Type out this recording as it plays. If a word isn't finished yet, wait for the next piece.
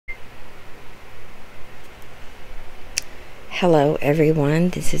Hello everyone,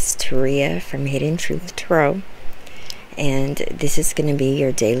 this is Taria from Hidden Truth Tarot, and this is going to be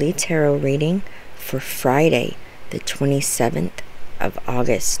your daily tarot reading for Friday, the 27th of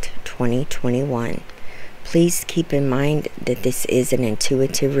August, 2021. Please keep in mind that this is an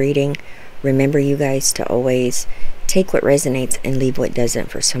intuitive reading. Remember, you guys, to always take what resonates and leave what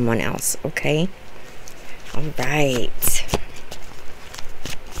doesn't for someone else, okay? All right.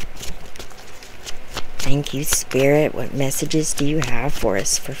 Thank you, Spirit. What messages do you have for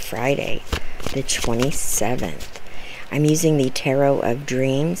us for Friday, the 27th? I'm using the Tarot of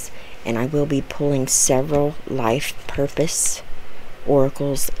Dreams, and I will be pulling several life purpose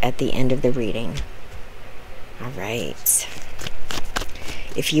oracles at the end of the reading. All right.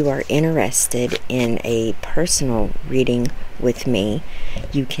 If you are interested in a personal reading with me,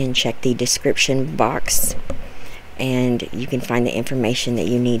 you can check the description box, and you can find the information that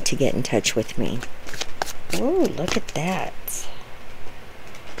you need to get in touch with me. Oh, look at that.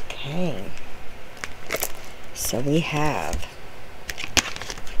 Okay. So we have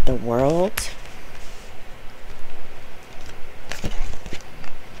the World,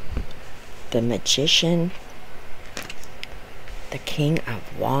 the Magician, the King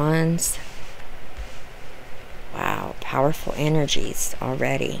of Wands. Wow, powerful energies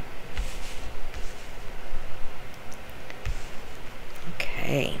already.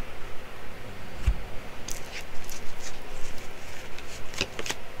 Okay.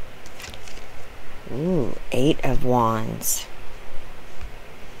 Ooh, Eight of Wands.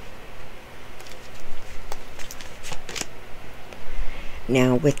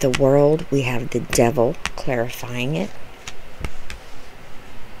 Now with the World, we have the Devil, clarifying it.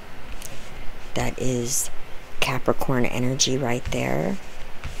 That is Capricorn energy right there.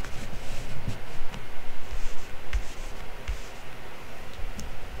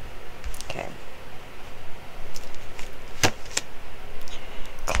 Okay.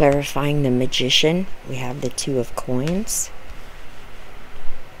 Clarifying the Magician, we have the Two of Coins.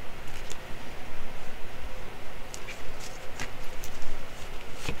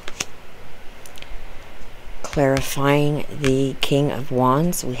 Clarifying the King of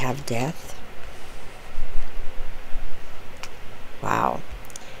Wands, we have Death. Wow.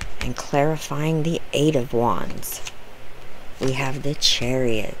 And clarifying the Eight of Wands, we have the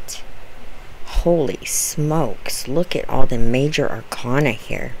Chariot. Holy smokes, look at all the major arcana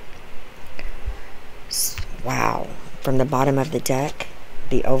here. Wow. From the bottom of the deck,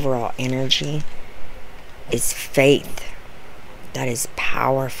 the overall energy is faith. That is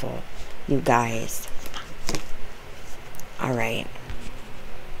powerful, you guys. All right.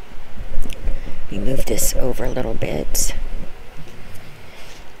 Let me move this over a little bit.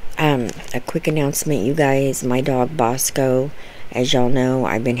 A quick announcement, you guys. My dog Bosco, as y'all know,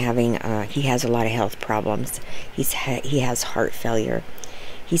 I've been having, he has a lot of health problems. He has heart failure.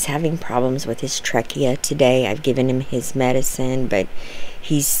 He's having problems with his trachea today. I've given him his medicine, but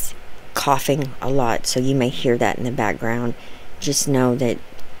he's coughing a lot, so you may hear that in the background. Just know that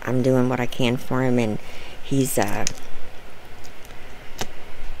I'm doing what I can for him, and he just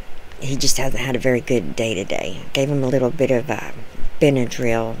hasn't had a very good day today. Gave him a little bit of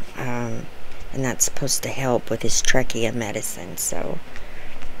Benadryl, and that's supposed to help with his trachea medicine. So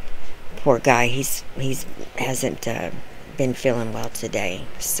poor guy, he hasn't been feeling well today.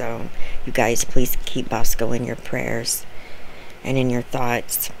 So you guys, please keep Bosco in your prayers and in your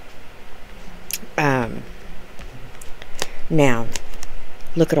thoughts. Now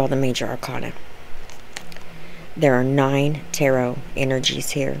look at all the major arcana. There are 9 tarot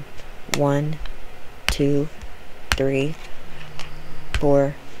energies here. 1, 2, 3,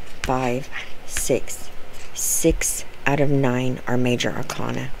 4, 5, 6. 6 out of 9 are major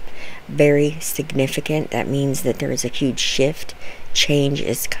arcana. Very significant. That means that there is a huge shift. Change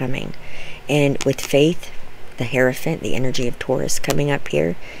is coming. And with faith, the Hierophant, the energy of Taurus coming up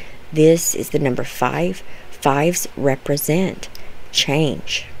here, this is the number 5. 5s represent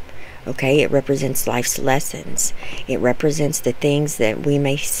change. Okay, it represents life's lessons. It represents the things that we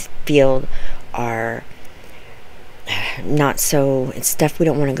may feel are not so, it's stuff we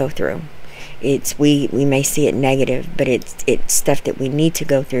don't want to go through. It's we may see it negative, but it's stuff that we need to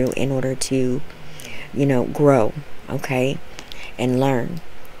go through in order to, you know, grow, okay, and learn.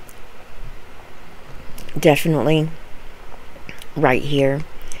 Definitely right here,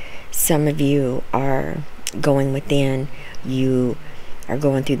 some of you are going within, you are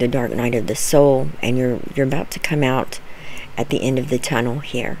going through the dark night of the soul, and you're about to come out at the end of the tunnel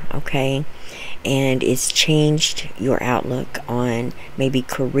here, okay? And it's changed your outlook on maybe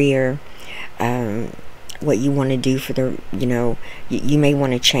career, what you want to do for the, you may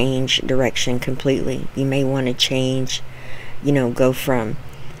want to change direction completely. You may want to change you know, go from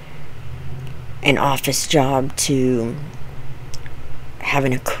an office job to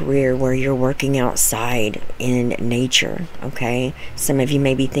having a career where you're working outside in nature, okay? Some of you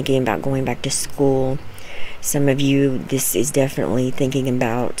may be thinking about going back to school. Some of you, this is definitely thinking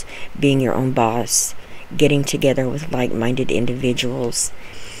about being your own boss, getting together with like-minded individuals.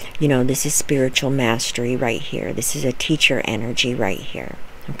 You know, this is spiritual mastery right here. This is a teacher energy right here,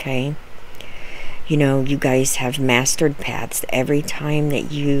 okay? You know, you guys have mastered paths. Every time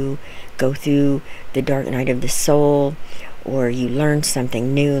that you go through the dark night of the soul, or you learn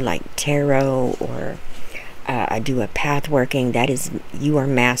something new like tarot, or do a path working, that is, you are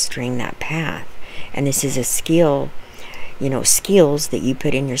mastering that path. And this is a skill, you know, skills that you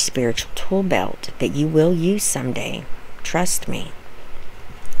put in your spiritual tool belt that you will use someday. Trust me.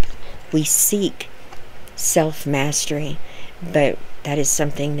 We seek self-mastery, but that is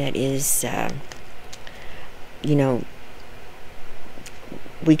something that is, you know,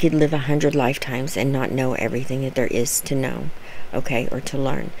 we could live 100 lifetimes and not know everything that there is to know, okay, or to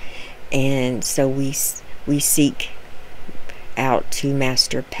learn. And so we seek out to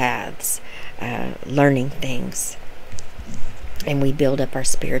master paths, learning things, and we build up our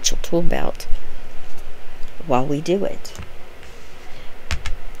spiritual tool belt while we do it.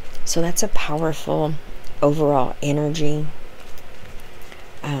 So that's a powerful overall energy.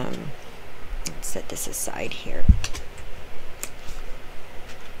 Let's set this aside here.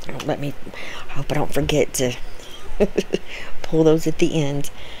 I hope I don't forget to pull those at the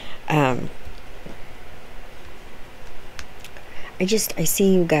end. I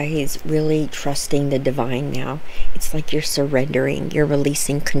see you guys really trusting the divine now. It's like you're surrendering, you're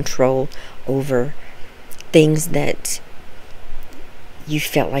releasing control over things that you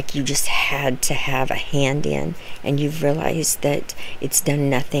felt like you just had to have a hand in, and you've realized that it's done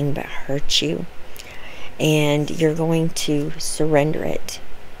nothing but hurt you. And you're going to surrender it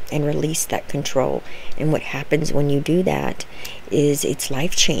and release that control. And what happens when you do that is it's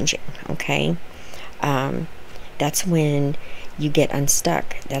life-changing, okay? That's when you get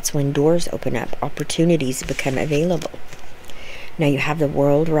unstuck. That's when doors open up, opportunities become available. Now you have the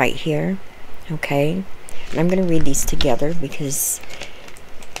world right here, okay? And I'm going to read these together because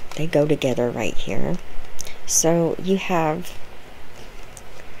they go together right here. So you have,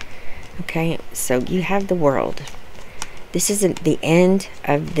 okay, so you have the world. This isn't the end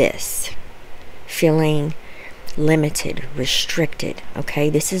of this. Feeling limited, restricted, okay?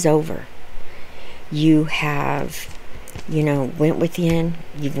 This is over. You have, you know, went within.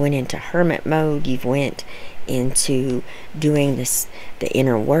 You've went into hermit mode. You've went into doing this, the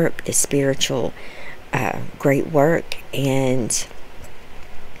inner work, the spiritual great work. And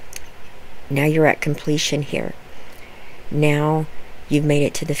now you're at completion here. Now you've made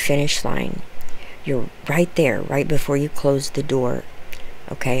it to the finish line. You're right there, right before you close the door,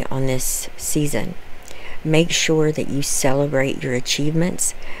 okay, on this season. Make sure that you celebrate your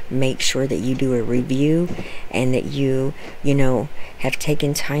achievements. Make sure that you do a review, and that you know, have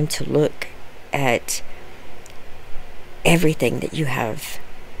taken time to look at everything that you have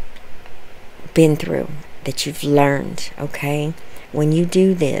been through, that you've learned, okay? When you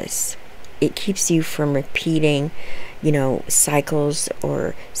do this, it keeps you from repeating, you know, cycles,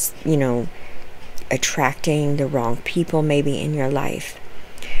 or, you know, attracting the wrong people maybe in your life.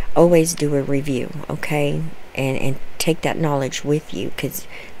 Always do a review, okay? And take that knowledge with you, because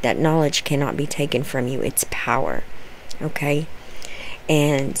that knowledge cannot be taken from you. It's power, okay?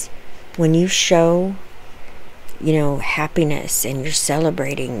 And when you show, you know, happiness, and you're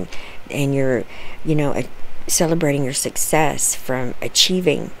celebrating, and you're, you know, celebrating your success from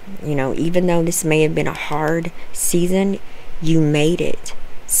achieving, you know, even though this may have been a hard season, you made it.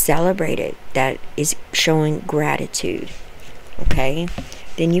 Celebrate it. That is showing gratitude, okay?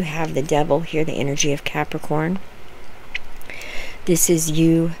 Then you have the devil here, the energy of Capricorn. This is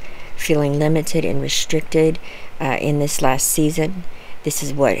you feeling limited and restricted in this last season. This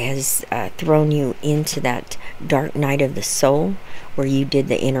is what has thrown you into that dark night of the soul, where you did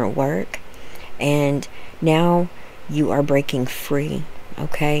the inner work. And now you are breaking free,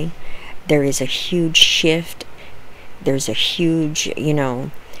 okay? There is a huge shift. There's a huge, you know,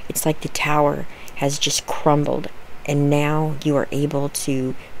 it's like the tower has just crumbled, and now you are able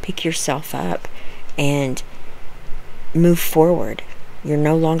to pick yourself up and move forward. You're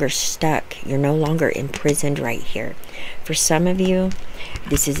no longer stuck. You're no longer imprisoned right here. For some of you,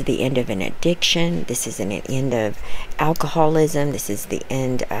 this is the end of an addiction. This is an end of alcoholism. This is the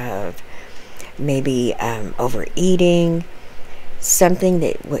end of maybe overeating. Something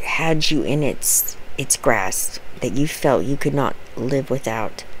that had you in its grasp, that you felt you could not live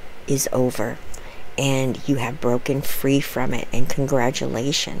without, is over. and you have broken free from it, and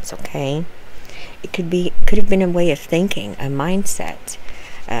congratulations. Okay, it could have been a way of thinking, a mindset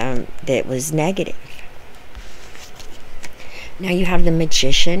that was negative. Now you have the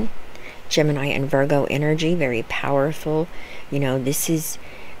Magician, Gemini and Virgo energy, very powerful. You know, this is,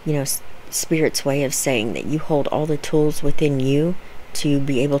 you know, Spirit's way of saying that you hold all the tools within you to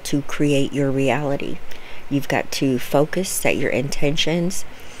be able to create your reality. You've got to focus, set your intentions,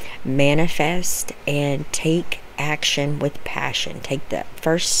 manifest, and take action with passion. Take that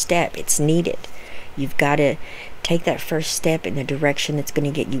first step. It's needed. You've got to take that first step in the direction that's going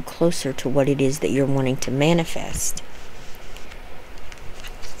to get you closer to what it is that you're wanting to manifest.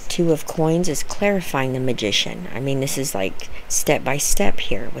 Two of Coins is clarifying the Magician. I mean, this is like step by step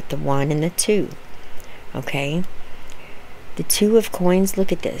here with the 1 and the 2. Okay? The Two of Coins,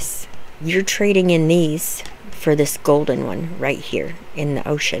 look at this. You're trading in these for this golden one right here in the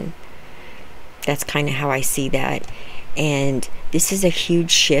ocean. That's kind of how I see that. And this is a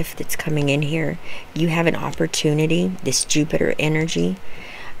huge shift that's coming in here. You have an opportunity, this Jupiter energy.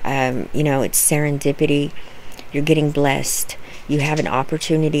 You know, it's serendipity. You're getting blessed. You have an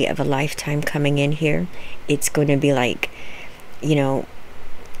opportunity of a lifetime coming in here. It's going to be like, you know,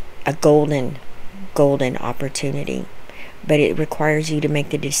 a golden opportunity. But it requires you to make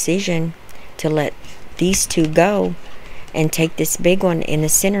the decision to let these two go and take this big one in the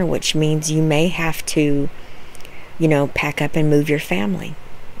center, which means you may have to, you know, pack up and move your family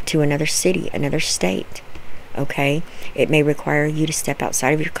to another city, another state. Okay? It may require you to step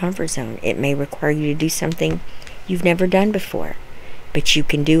outside of your comfort zone. It may require you to do something you've never done before, but you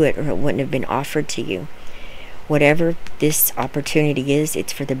can do it, or it wouldn't have been offered to you. Whatever this opportunity is,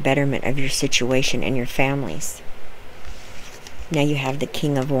 it's for the betterment of your situation and your families. Now you have the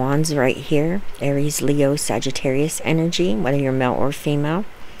King of Wands right here. Aries, Leo, Sagittarius energy, whether you're male or female.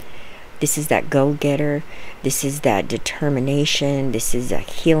 This is that go-getter. This is that determination. This is a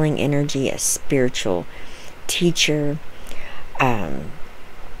healing energy, a spiritual teacher.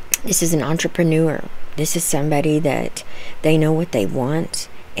 This is an entrepreneur. This is somebody that they know what they want,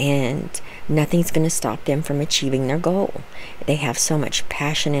 and nothing's going to stop them from achieving their goal. They have so much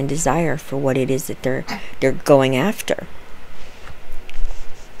passion and desire for what it is that they're going after.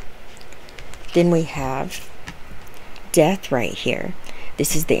 Then we have Death right here.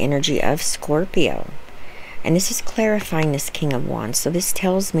 This is the energy of Scorpio. And this is clarifying this King of Wands. So this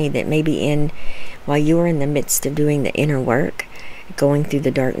tells me that maybe while you were in the midst of doing the inner work, going through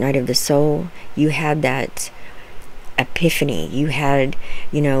the dark night of the soul, you had that epiphany. You had,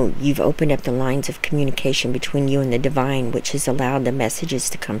 you know, you've opened up the lines of communication between you and the divine, which has allowed the messages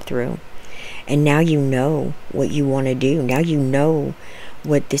to come through. And now you know what you want to do. Now you know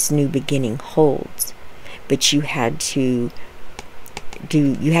what this new beginning holds. But you had to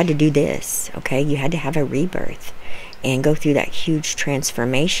do this, okay? You had to have a rebirth and go through that huge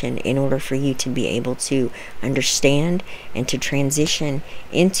transformation in order for you to be able to understand and to transition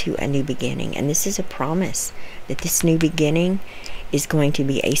into a new beginning. And this is a promise that this new beginning is going to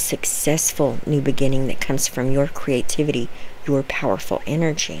be a successful new beginning that comes from your creativity, your powerful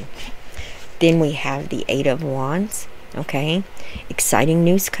energy. Then we have the Eight of Wands. Okay, exciting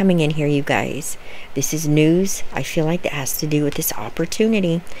news coming in here, you guys. This is news, I feel like, that has to do with this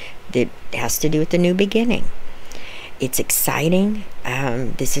opportunity, that has to do with the new beginning. It's exciting.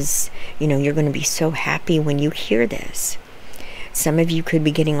 This is, you know, you're going to be so happy when you hear this. Some of you could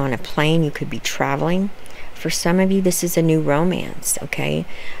be getting on a plane, you could be traveling. For some of you, this is a new romance, okay?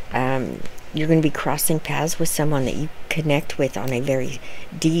 You're going to be crossing paths with someone that you connect with on a very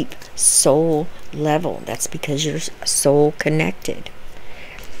deep soul level. That's because you're soul connected.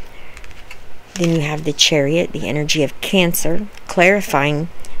 Then you have the Chariot, the energy of Cancer, clarifying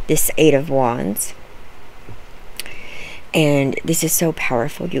this Eight of Wands. And this is so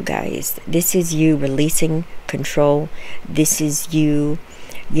powerful, you guys. This is you releasing control. This is you,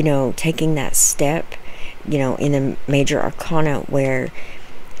 you know, taking that step, you know, in the major arcana where,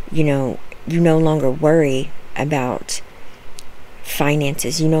 you know, you no longer worry about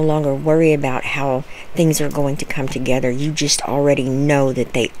finances. You no longer worry about how things are going to come together. You just already know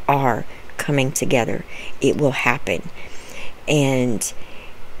that they are coming together. It will happen. And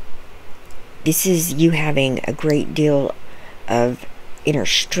this is you having a great deal of inner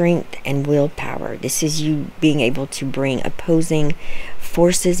strength and willpower. This is you being able to bring opposing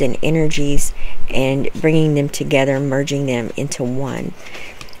forces and energies and bringing them together, merging them into one.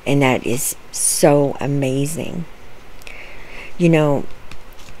 And that is so amazing. You know,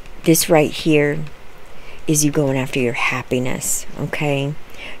 this right here is you going after your happiness, okay?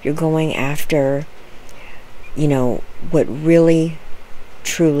 You're going after, you know, what really,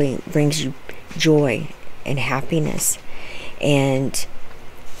 truly brings you joy and happiness, and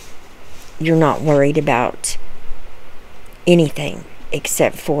you're not worried about anything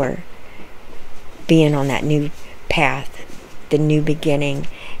except for being on that new path, the new beginning,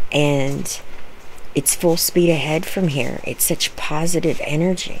 and it's full speed ahead from here. It's such positive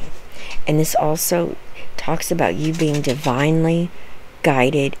energy. And this also talks about you being divinely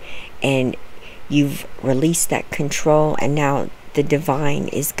guided, and you've released that control, and now the divine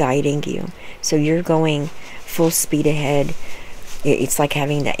is guiding you. So you're going full speed ahead. It's like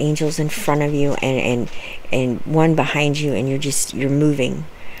having the angels in front of you and one behind you, and you're moving.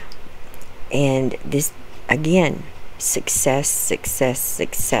 And this, again, success, success,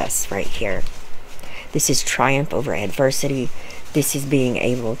 success right here. This is triumph over adversity. This is being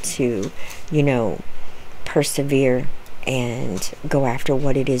able to, you know, persevere and go after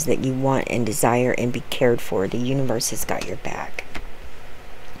what it is that you want and desire and be cared for. The universe has got your back.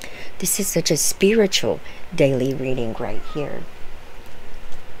 This is such a spiritual daily reading right here.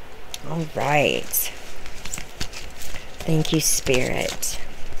 All right. Thank you, Spirit.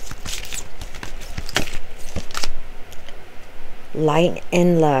 Light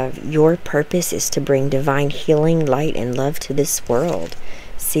and love. Your purpose is to bring divine healing, light, and love to this world.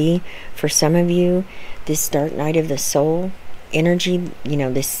 See, for some of you, this dark night of the soul energy, you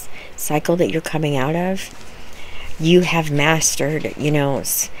know, this cycle that you're coming out of, you have mastered, you know,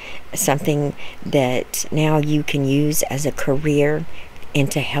 something that now you can use as a career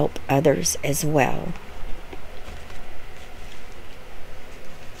and to help others as well.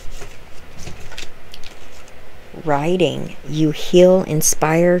 Writing. You heal,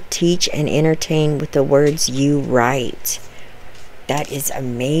 inspire, teach, and entertain with the words you write. That is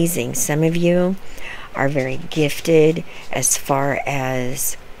amazing. Some of you are very gifted as far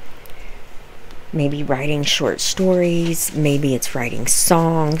as maybe writing short stories, maybe it's writing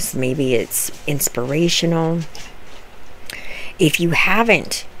songs, maybe it's inspirational. If you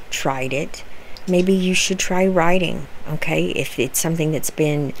haven't tried it, maybe you should try writing, okay? If it's something that's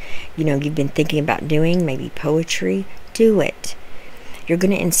been, you know, you've been thinking about doing, maybe poetry, do it. You're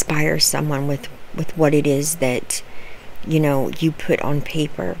going to inspire someone with what it is that, you know, you put on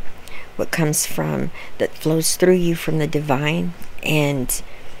paper, what comes from, that flows through you from the divine and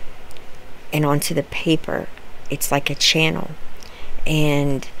onto the paper. It's like a channel.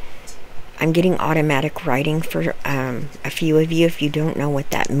 And I'm getting automatic writing for a few of you. If you don't know what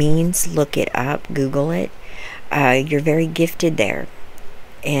that means, look it up, Google it. You're very gifted there.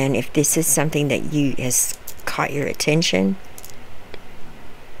 And if this is something that has caught your attention,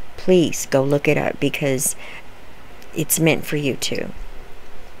 please go look it up, because it's meant for you too.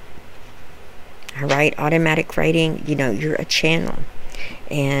 All right, automatic writing, you know, you're a channel.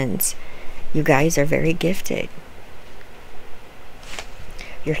 And you guys are very gifted.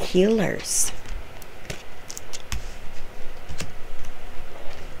 You're healers.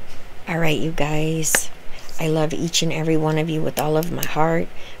 All right, you guys. I love each and every one of you with all of my heart.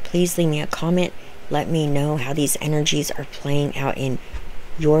 Please leave me a comment. Let me know how these energies are playing out in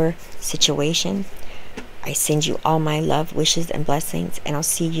your situation. I send you all my love, wishes, and blessings. And I'll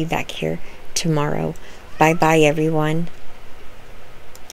see you back here tomorrow. Bye-bye, everyone.